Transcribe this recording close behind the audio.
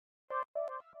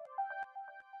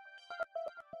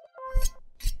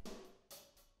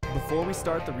Before we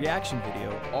start the reaction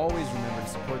video, always remember to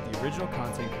support the original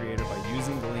content creator by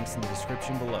using the links in the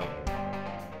description below.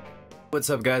 What's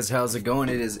up, guys? How's it going?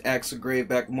 It is Axel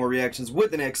back with more reactions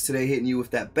with an X today, hitting you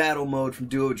with that battle mode from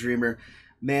Duo Dreamer.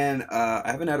 Man,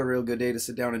 I haven't had a real good day to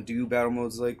sit down and do battle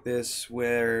modes like this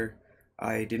where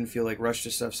I didn't feel like rushed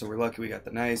or stuff, so we're lucky we got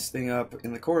the nice thing up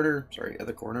in the corner. Sorry, at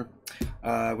the corner.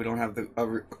 We don't have the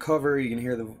cover. You can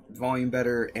hear the volume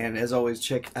better. And as always,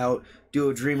 check out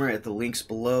Duo Dreamer at the links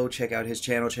below. Check out his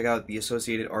channel. Check out the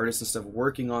associated artists and stuff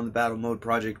working on the battle mode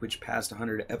project, which passed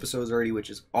 100 episodes already, which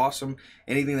is awesome.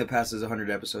 Anything that passes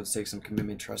 100 episodes takes some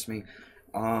commitment, trust me.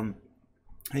 And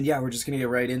yeah, we're just gonna get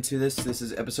right into this. This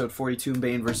is episode 42,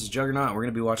 Bane versus Juggernaut. We're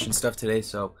gonna be watching stuff today,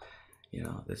 so you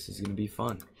know this is gonna be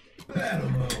fun. Battle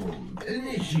mode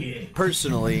initiate.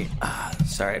 Personally,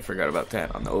 sorry, I forgot about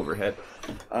that on the overhead.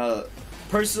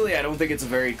 Personally, I don't think it's a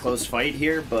very close fight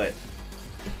here, but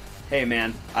hey,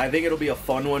 man, I think it'll be a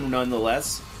fun one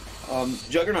nonetheless.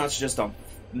 Juggernaut's just a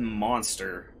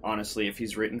monster, honestly, if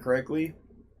he's written correctly,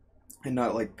 and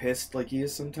not like pissed like he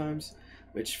is sometimes.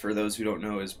 Which, for those who don't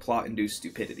know, is plot-induced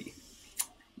stupidity.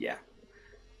 Yeah.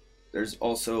 There's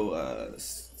also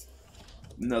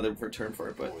another term for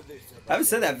it, but I haven't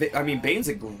said that. I mean, Bane's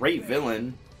a great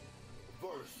villain,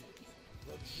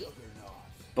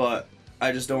 but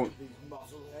I just don't.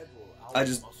 I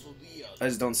just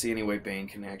don't see any way Bane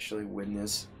can actually win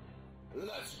this.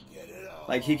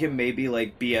 Like, he can maybe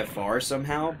like BFR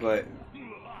somehow, but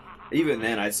even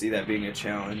then, I see that being a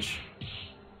challenge.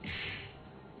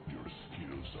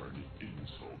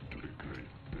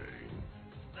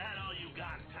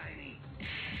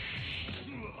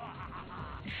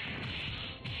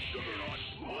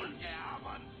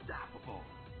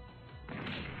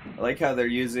 I like how they're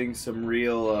using some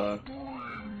real,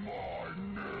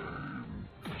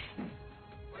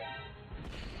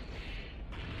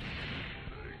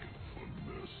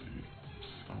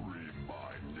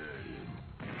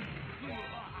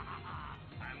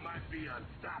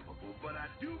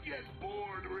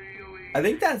 I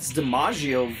think that's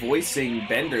DiMaggio voicing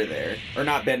Bender there. Or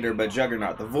not Bender, but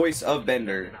Juggernaut. The voice of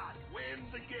Bender.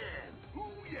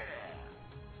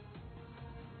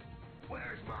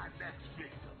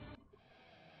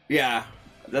 Yeah,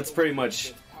 that's pretty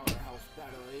much,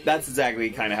 that's exactly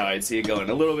kind of how I'd see it going.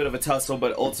 A little bit of a tussle,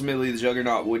 but ultimately the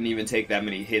Juggernaut wouldn't even take that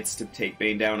many hits to take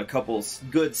Bane down. A couple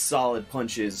good solid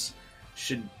punches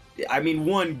should, I mean,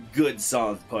 one good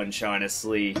solid punch,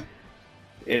 honestly,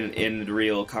 in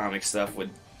real comic stuff would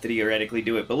theoretically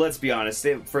do it. But let's be honest,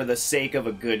 for the sake of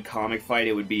a good comic fight,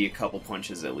 it would be a couple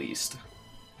punches at least.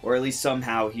 Or at least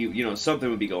somehow, you know, something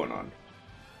would be going on.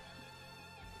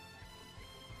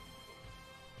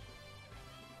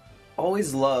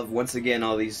 Always love, once again,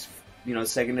 all these, you know,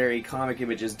 secondary comic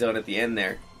images done at the end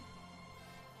there.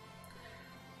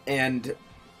 And,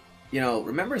 you know,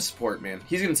 remember to support, man.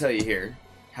 He's going to tell you here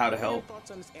how to help.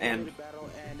 And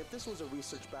if this was a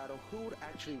research battle, who would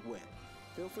actually win?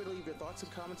 Feel free to leave your thoughts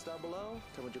and comments down below.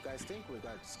 Tell what you guys think. We've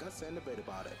got to discuss and debate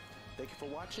about it. Thank you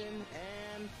for watching,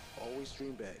 and always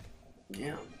dream big.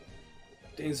 Yeah.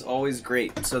 Things always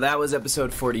great. So that was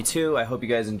episode 42. I hope you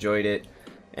guys enjoyed it.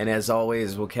 And as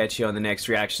always, we'll catch you on the next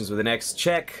reactions with the next.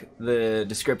 Check the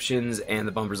descriptions and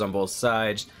the bumpers on both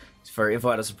sides for info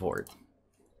how to support.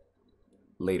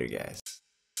 Later, guys.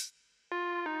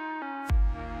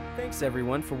 Thanks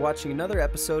everyone for watching another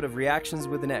episode of Reactions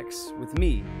with an X with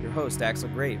me, your host Axel.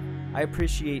 I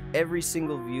appreciate every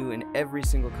single view and every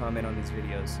single comment on these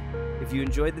videos. If you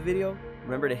enjoyed the video,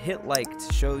 remember to hit like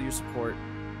to show your support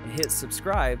and hit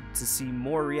subscribe to see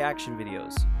more reaction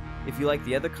videos. If you like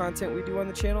the other content we do on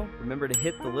the channel, remember to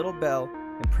hit the little bell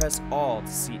and press all to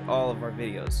see all of our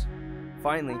videos.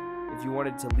 Finally, if you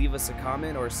wanted to leave us a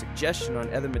comment or a suggestion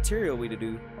on other material we to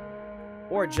do,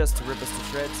 or just to rip us to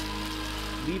shreds,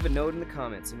 leave a note in the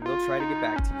comments and we'll try to get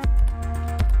back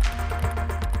to you.